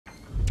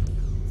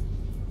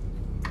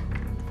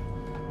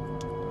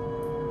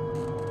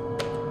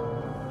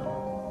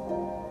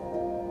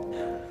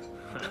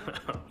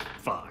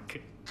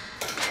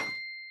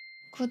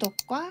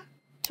구독과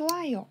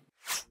좋아요.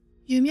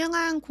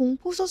 유명한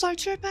공포소설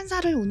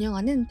출판사를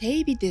운영하는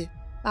데이비드.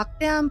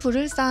 막대한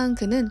부를 쌓은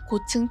그는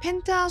고층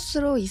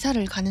펜트하우스로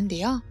이사를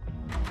가는데요.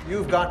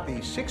 You've got the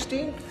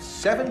 16th,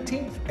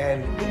 17th,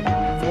 and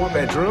 4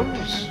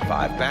 bedrooms,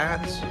 5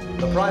 baths.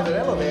 The private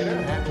elevator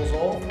handles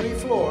all 3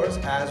 floors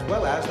as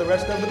well as the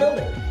rest of the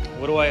building.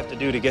 What do I have to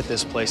do to get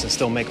this place and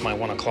still make my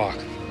 1 o'clock?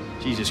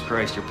 Jesus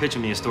Christ, you're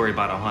pitching me a story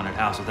about a haunted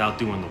house without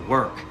doing the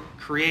work.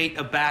 Create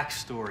a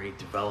backstory,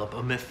 develop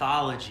a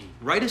mythology,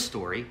 write a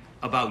story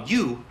about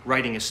you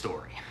writing a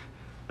story.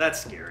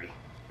 That's scary.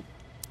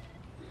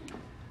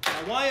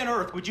 Now, why on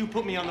earth would you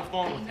put me on the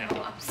phone with him?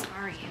 Oh, I'm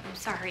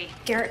sorry.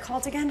 Garrett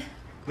called again?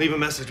 Leave a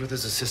message with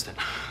his assistant.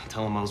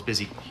 Tell him I was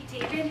busy.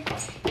 Hey,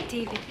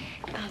 David,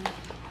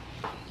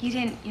 you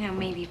didn't,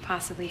 maybe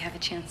possibly have a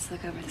chance to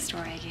look over the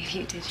story I gave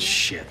you, did you?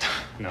 Shit,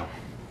 no.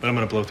 But I'm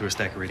gonna blow through a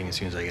stack of reading as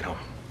soon as I get home.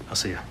 I'll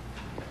see you.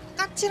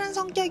 까칠한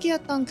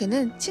성격이었던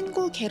그는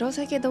친구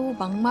게럿에게도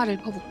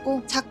막말을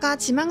퍼붓고 작가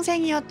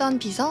지망생이었던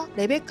비서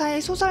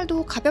레베카의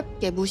소설도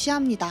가볍게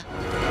무시합니다.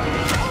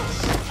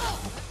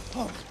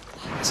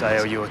 Guess I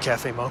owe you a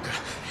cafe mocha.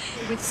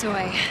 With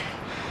soy.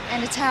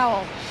 And a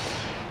towel.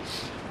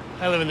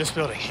 I live in this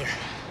building here.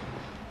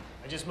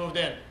 I just moved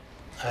in.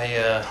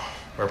 I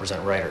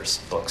represent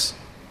writers, books.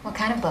 What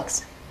kind of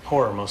books?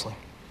 Horror, mostly.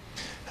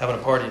 Having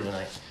a party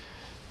tonight.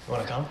 You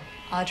wanna come?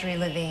 Audrey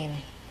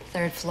Levine,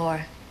 3rd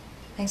floor.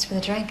 Thanks for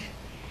the drink.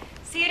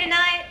 See you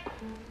tonight.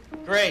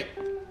 Great.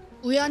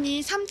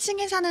 우연히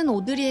 3층에 사는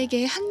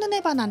오드리에게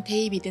한눈에 반한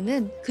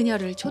데이비드는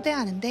그녀를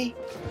초대하는데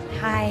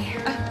Hi.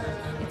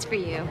 It's for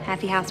you.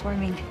 Happy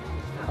housewarming.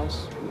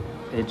 House?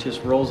 It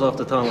just rolls off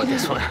the tongue with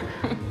this one.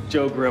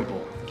 Joe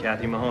Grimple,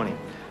 Kathy Mahoney.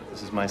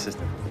 This is my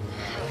assistant.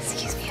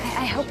 Excuse me.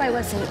 I hope I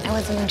wasn't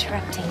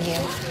interrupting you.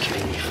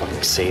 Okay, you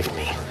fucking saved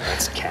me.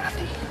 That's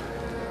Kathy.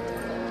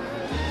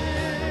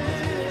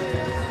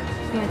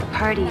 The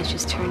party has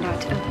just turned out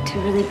to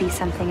really be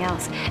something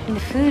else. And the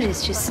food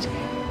is just...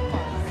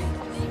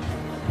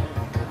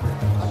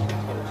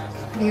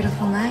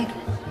 beautiful night.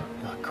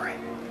 Not great.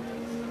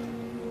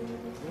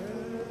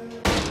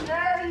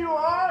 There you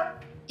are!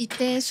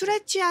 이때 술에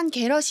취한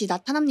게럿이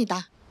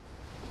나타납니다.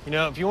 You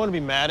know, if you want to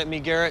be mad at me,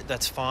 Garrett,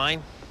 that's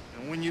fine.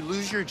 And when you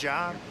lose your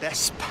job,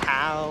 best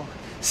pal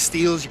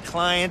steals your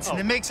clients and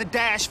then makes a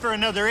dash for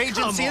another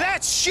agency.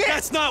 That's shit!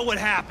 That's not what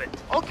happened.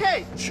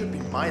 Okay. It should be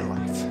my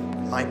life,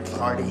 my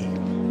party,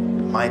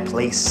 my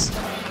place.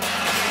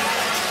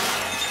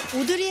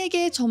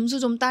 오드리에게 점수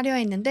좀 따려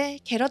했는데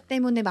게럿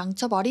때문에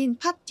망쳐버린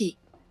파티.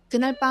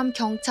 그날 밤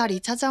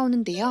경찰이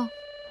찾아오는데요.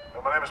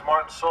 My name is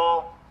Martin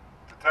Saul,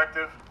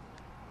 detective,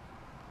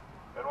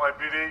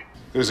 NYPD.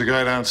 There's a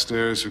guy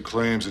downstairs who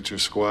claims that you're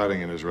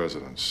squatting in his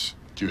residence.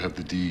 Do you have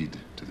the deed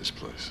to this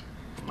place?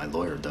 My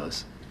lawyer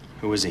does.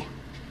 Who is he?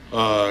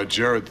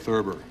 Jared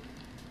Thurber.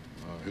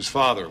 His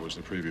father was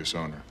the previous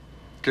owner.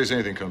 In case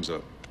anything comes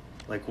up.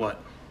 Like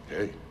what?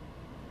 Hey,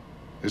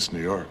 it's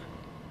New York.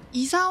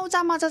 이사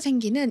오자마자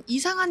생기는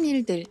이상한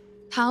일들.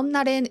 다음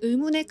날엔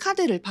의문의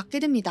카드를 받게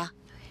됩니다.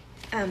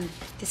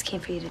 This came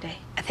for you today.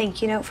 A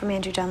thank you note from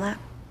Andrew Dunlap.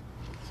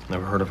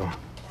 Never heard of him.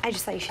 I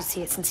just thought you should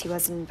see it since he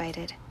wasn't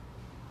invited.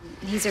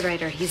 He's a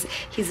writer. He's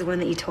the one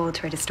that you told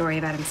to write a story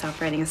about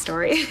himself writing a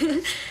story.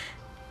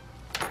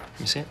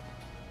 You see it?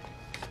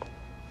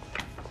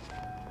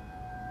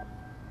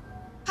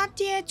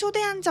 파티에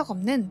초대한 적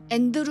없는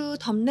앤드루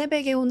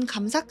덤랩에게 온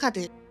감사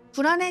카드.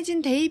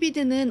 불안해진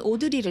데이비드는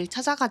오드리를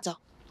찾아가죠.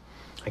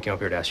 I came up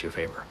here to ask you a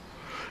favor.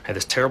 I had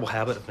this terrible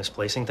habit of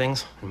misplacing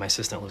things, and my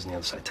assistant lives on the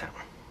other side of town.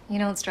 You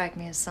don't strike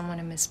me as someone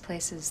who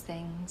misplaces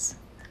things.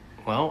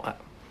 Well,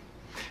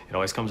 it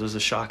always comes as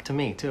a shock to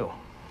me, too.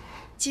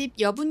 집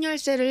여분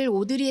열쇠를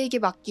오드리에게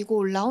맡기고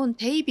올라온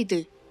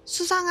데이비드.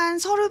 수상한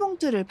서류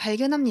봉투를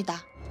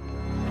발견합니다.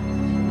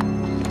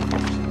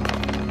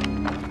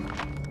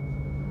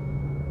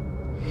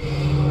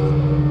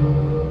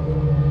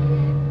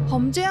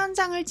 범죄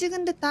현장을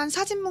찍은 듯한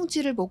사진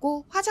뭉치를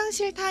보고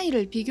화장실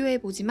타일을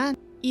비교해보지만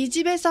이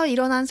집에서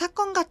일어난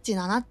사건 같진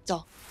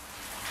않았죠.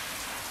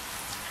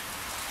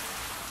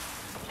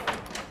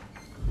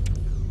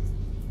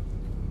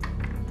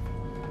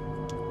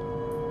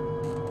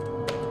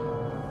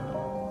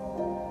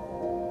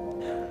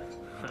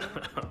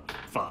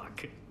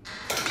 Fuck.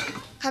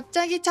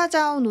 갑자기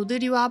찾아온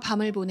오드리와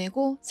밤을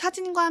보내고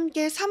사진과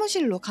함께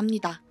사무실로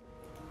갑니다.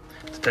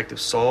 Detective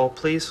Saul,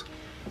 please.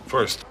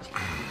 First,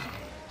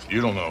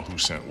 you don't know who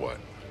sent what.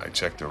 I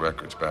checked the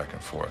records back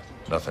and forth.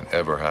 Nothing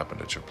ever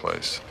happened at your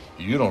place.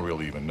 You don't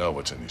really even know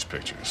what's in these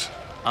pictures.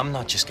 I'm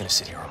not just gonna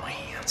sit here on my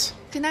hands.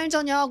 그날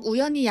저녁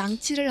우연히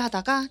양치를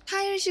하다가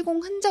타일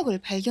시공 흔적을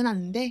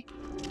발견하는데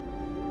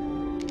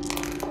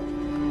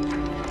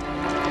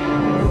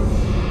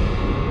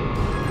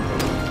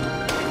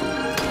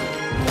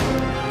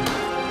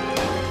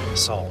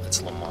Saul,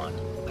 it's Lamont.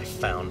 I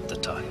found the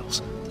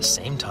tiles. The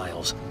same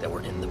tiles that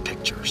were in the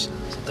pictures.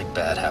 Something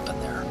bad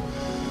happened there.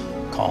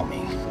 Call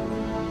me.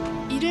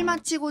 일을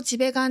마치고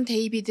집에 간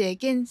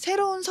데이비드에겐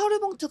새로운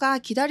서류 봉투가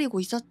기다리고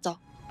있었죠.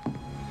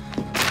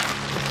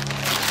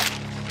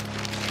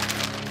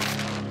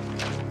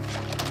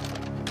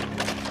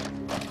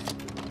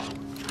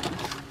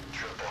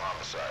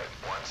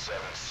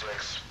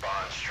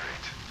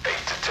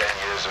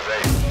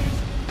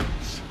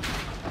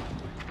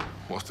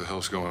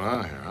 hell's going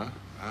on here, huh?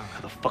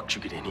 How the fuck did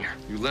you get in here?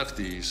 You left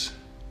these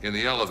in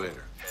the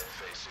elevator.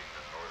 Facing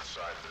the north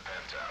side of the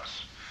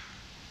penthouse.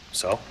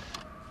 So?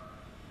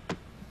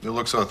 It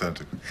looks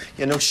authentic.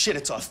 Yeah, no shit,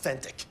 it's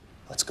authentic.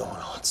 What's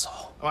going on,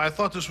 Saul? Oh, I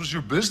thought this was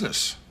your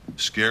business.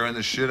 Scaring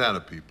the shit out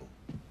of people.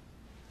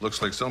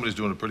 Looks like somebody's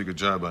doing a pretty good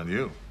job on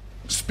you.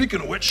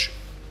 Speaking of which,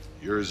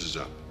 yours is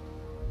up.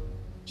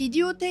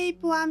 비디오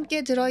테이프와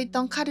함께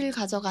들어있던 칼을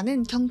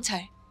가져가는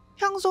경찰.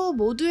 평소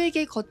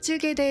모두에게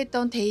거칠게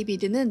대했던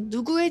데이비드는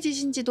누구의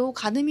짓인지도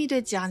가늠이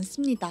되지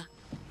않습니다.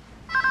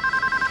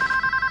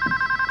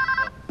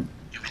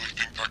 You really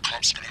think that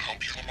cop's gonna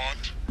help you,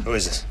 Lamont? Who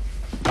is this?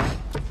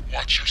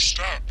 Watch your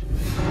step.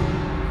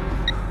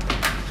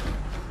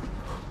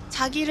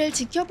 자기를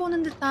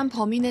지켜보는 듯한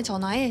범인의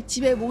전화에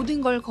집의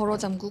모든 걸 걸어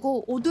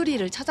잠그고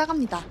오드리를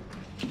찾아갑니다.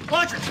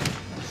 Audrey!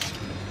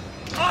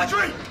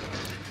 Audrey!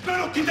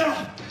 No, keep that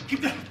on!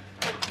 Keep that!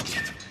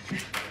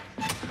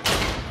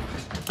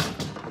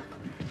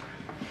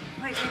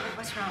 Wait, David,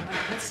 what's wrong?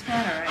 What's the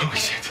matter? Oh,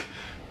 shit.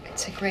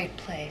 It's a great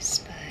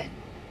place, but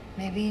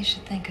maybe you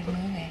should think of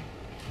moving.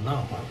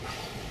 No,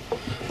 I'm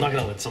not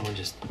gonna let someone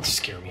just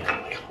scare me out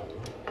of my home.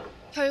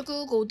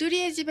 결국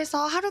오드리의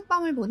집에서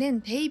하룻밤을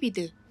보낸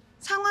데이비드.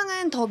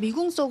 상황은 더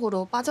미궁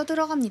속으로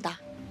빠져들어갑니다.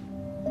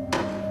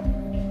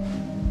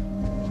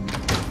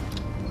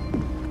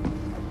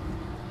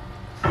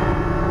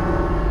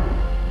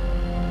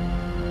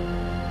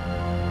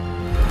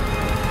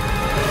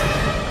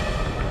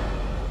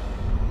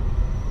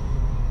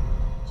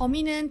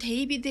 범인은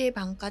데이비드의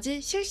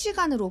방까지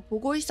실시간으로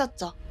보고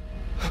있었죠.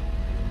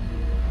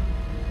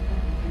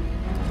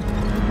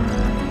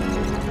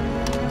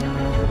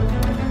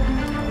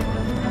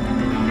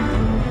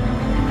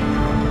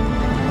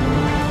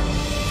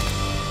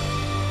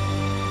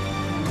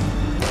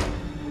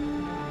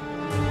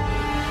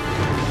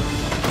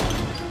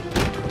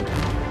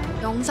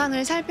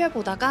 영상을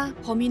살펴보다가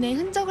범인의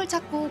흔적을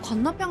찾고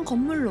건너편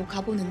건물로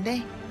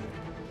가보는데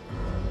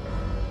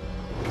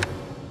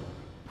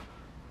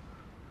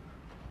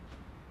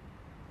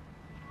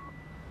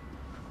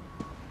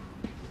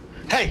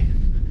Hey!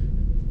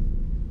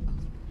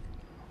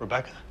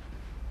 Rebecca?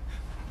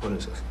 What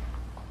is this?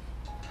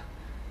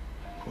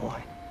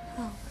 Why?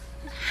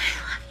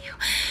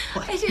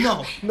 What? I do.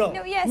 No, no.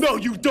 No, yes. No,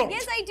 you don't.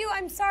 Yes, I do.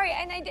 I'm sorry,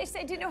 and I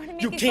didn't know how to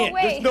make You it can't. go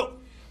away. There's no.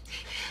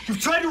 You've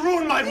tried to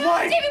ruin my No,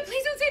 life. David,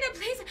 please don't say that,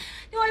 please.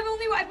 No, I've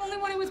only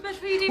wanted what's best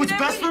for you, David. What's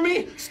best for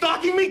me?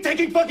 Stalking me,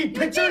 taking fucking No,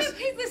 pictures. David,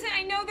 please listen.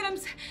 I know that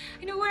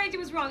I know what I did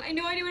was wrong. I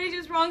know what I did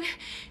was wrong.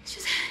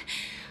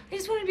 I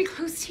just wanted to be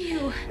close to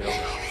you.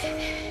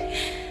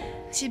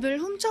 집을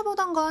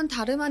훔쳐보던 건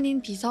다름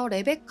아닌 비서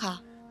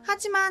레베카.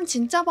 하지만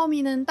진짜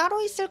범인은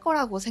따로 있을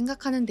거라고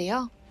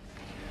생각하는데요.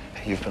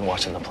 You've been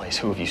watching the place.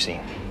 Who have you seen?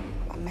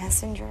 A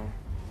messenger.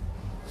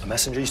 A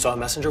messenger? You saw a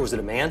messenger? Was it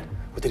a man?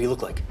 What did he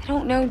look like? I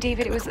don't know,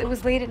 David. It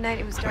was late at night.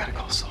 It was I gotta dark.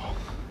 call Saul.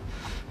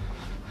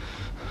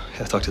 I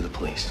gotta talk to the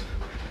police.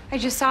 I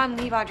just saw him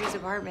leave Audrey's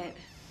apartment.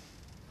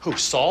 Who,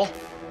 Saul?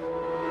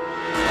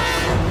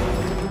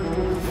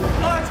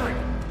 Audrey!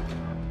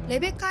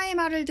 레베카의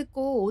말을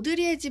듣고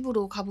오드리의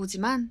집으로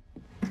가보지만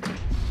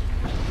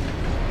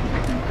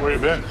Where you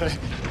been?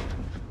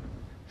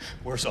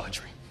 Where's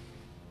Audrey?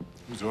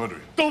 Who's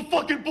Audrey? Don't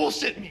fucking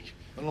bullshit me!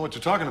 I don't know what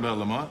you're talking about,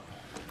 Lamont.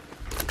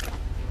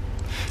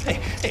 Hey,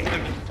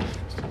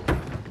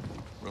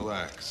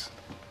 Relax.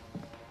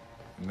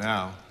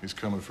 Now he's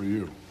coming for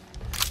you.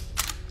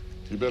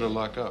 You better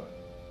lock up.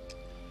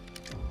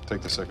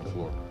 Take the second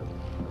floor.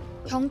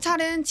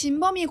 경찰은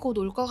진범이 곧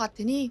올 것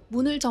같으니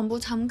문을 전부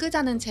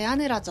잠그자는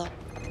제안을 하죠.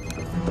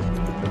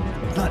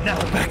 Not now,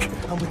 Beck.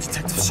 I'm with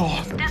Detective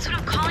Saul. That's what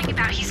I'm calling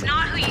about. He's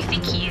not who you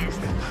think he is.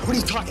 What are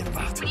you talking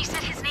about? When you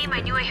said his name,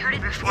 I knew I heard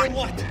it before. In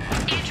what?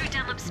 Andrew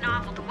Dunlap's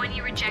novel, the one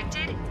you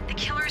rejected, the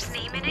killer's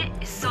name in it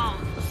is Saul.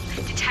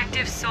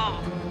 Detective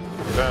Saul.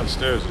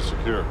 Downstairs is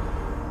secure.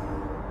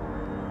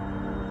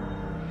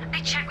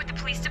 I checked with the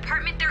police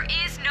department. There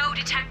is no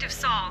Detective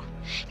Saul.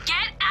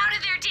 Get out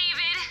of there,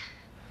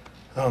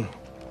 David!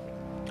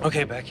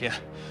 Okay, Beck, yeah.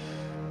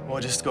 We'll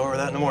just go over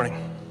that in the morning.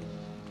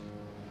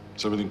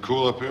 Is everything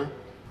cool up here?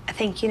 A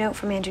thank you note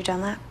from Andrew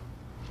Dunlap.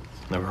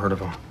 Never heard of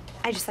him.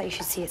 I just thought you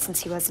should see it since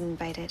he wasn't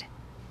invited.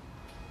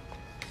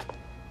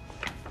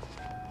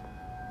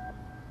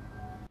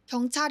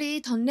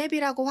 경찰이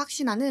던랩이라고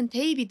확신하는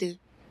데이비드.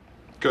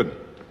 Good.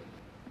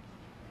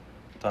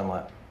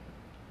 Dunlap.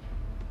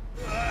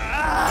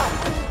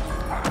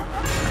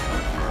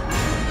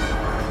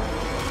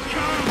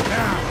 Calm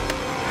down.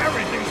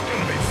 Everything's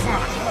gonna be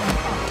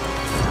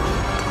fine.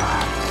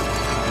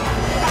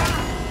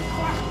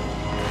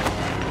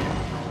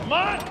 Come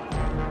on!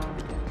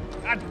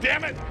 God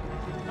damn it!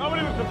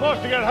 Nobody was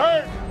supposed to get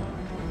hurt.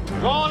 It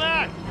was all an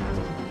act.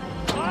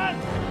 Come on!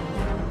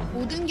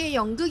 모든 게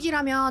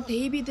연극이라며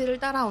데이비드를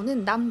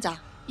따라오는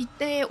남자.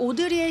 이때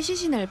오드리의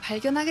시신을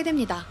발견하게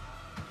됩니다.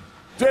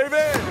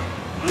 David!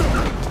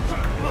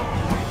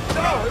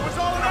 No, it was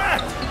all an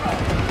act!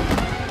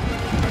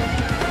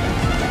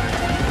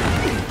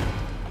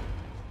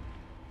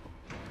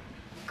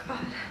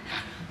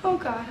 Oh,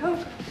 God.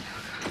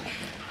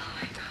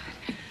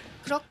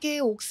 이렇게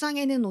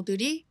옥상에는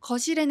오들이,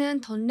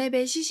 거실에는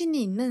던랩의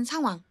시신이 있는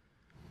상황.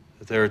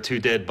 There are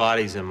 2 dead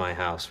bodies in my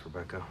house,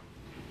 Rebecca.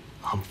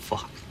 I'm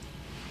fucked.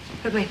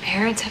 But my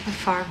parents have a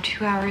farm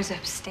 2 hours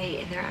upstate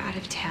and they're out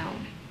of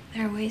town.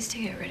 There are ways to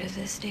get rid of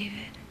this,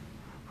 David.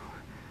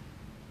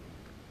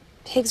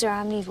 Pigs are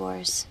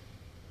omnivores.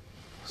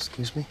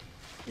 Excuse me?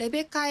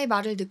 레베카의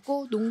말을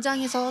듣고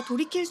농장에서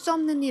돌이킬 수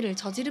없는 일을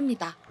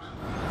저지릅니다.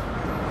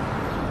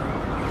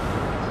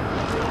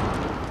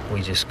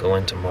 We just go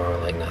in tomorrow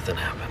like nothing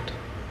happened.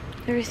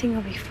 Everything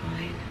will be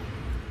fine.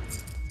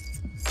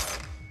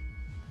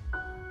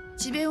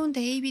 집에 온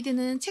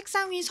데이비드는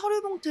책상 위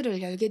서류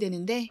봉투를 열게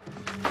되는데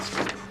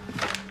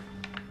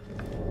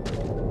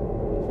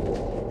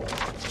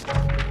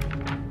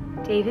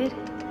David,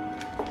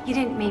 you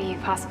didn't maybe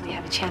possibly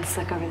have a chance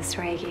to look over the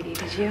story I gave you,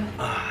 did you?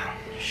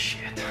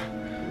 Shit.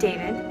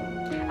 David,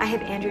 I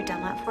have Andrew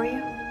Dunlap for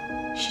you.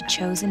 She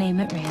chose a name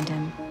at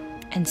random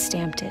and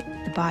stamped it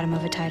at the bottom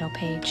of a title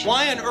page.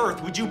 Why on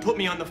earth would you put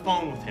me on the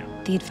phone with him?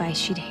 The advice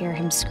she'd hear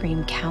him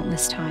scream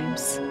countless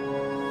times.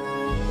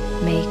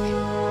 Make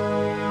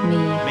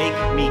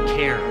me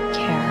care.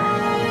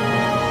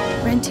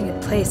 Renting a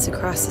place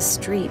across the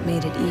street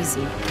made it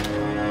easy.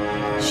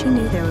 She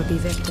knew there would be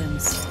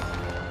victims.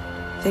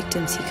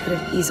 Victims he could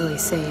have easily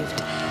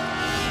saved.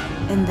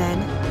 And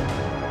then,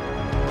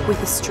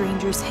 with a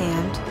stranger's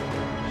hand,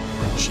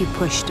 she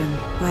pushed him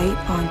right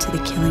onto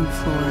the killing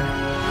floor.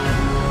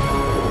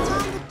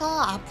 처음부터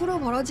앞으로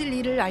벌어질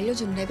일을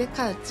알려준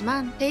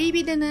레베카였지만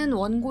데이비드는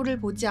원고를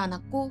보지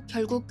않았고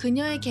결국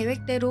그녀의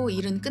계획대로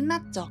일은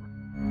끝났죠.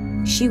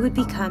 She would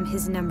become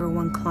his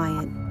 #1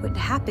 client. What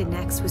happened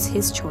next was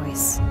his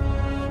choice.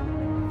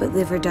 But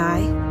live or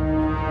die,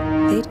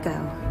 they'd go.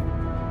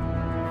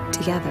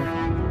 Together.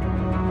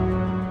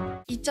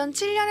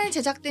 2007년에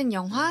제작된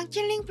영화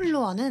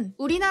킬링플로어는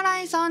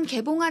우리나라에선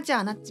개봉하지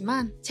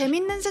않았지만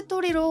재밌는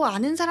스토리로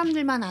아는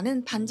사람들만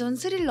아는 반전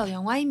스릴러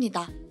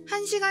영화입니다.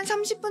 1시간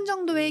 30분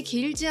정도의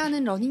길지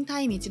않은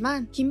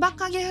러닝타임이지만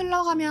긴박하게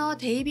흘러가며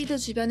데이비드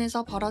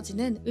주변에서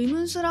벌어지는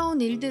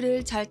의문스러운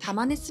일들을 잘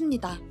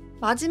담아냈습니다.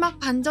 마지막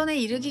반전에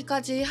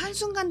이르기까지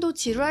한순간도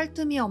지루할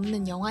틈이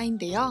없는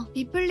영화인데요.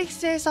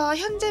 넷플릭스에서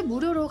현재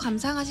무료로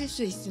감상하실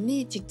수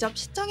있으니 직접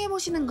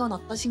시청해보시는 건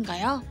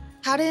어떠신가요?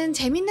 다른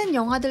재밌는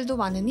영화들도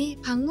많으니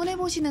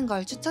방문해보시는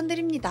걸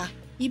추천드립니다.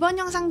 이번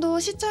영상도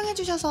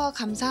시청해주셔서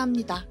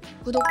감사합니다.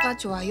 구독과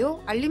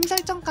좋아요, 알림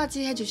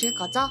설정까지 해주실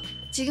거죠?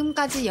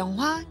 지금까지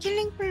영화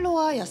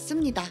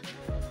킬링플로어였습니다.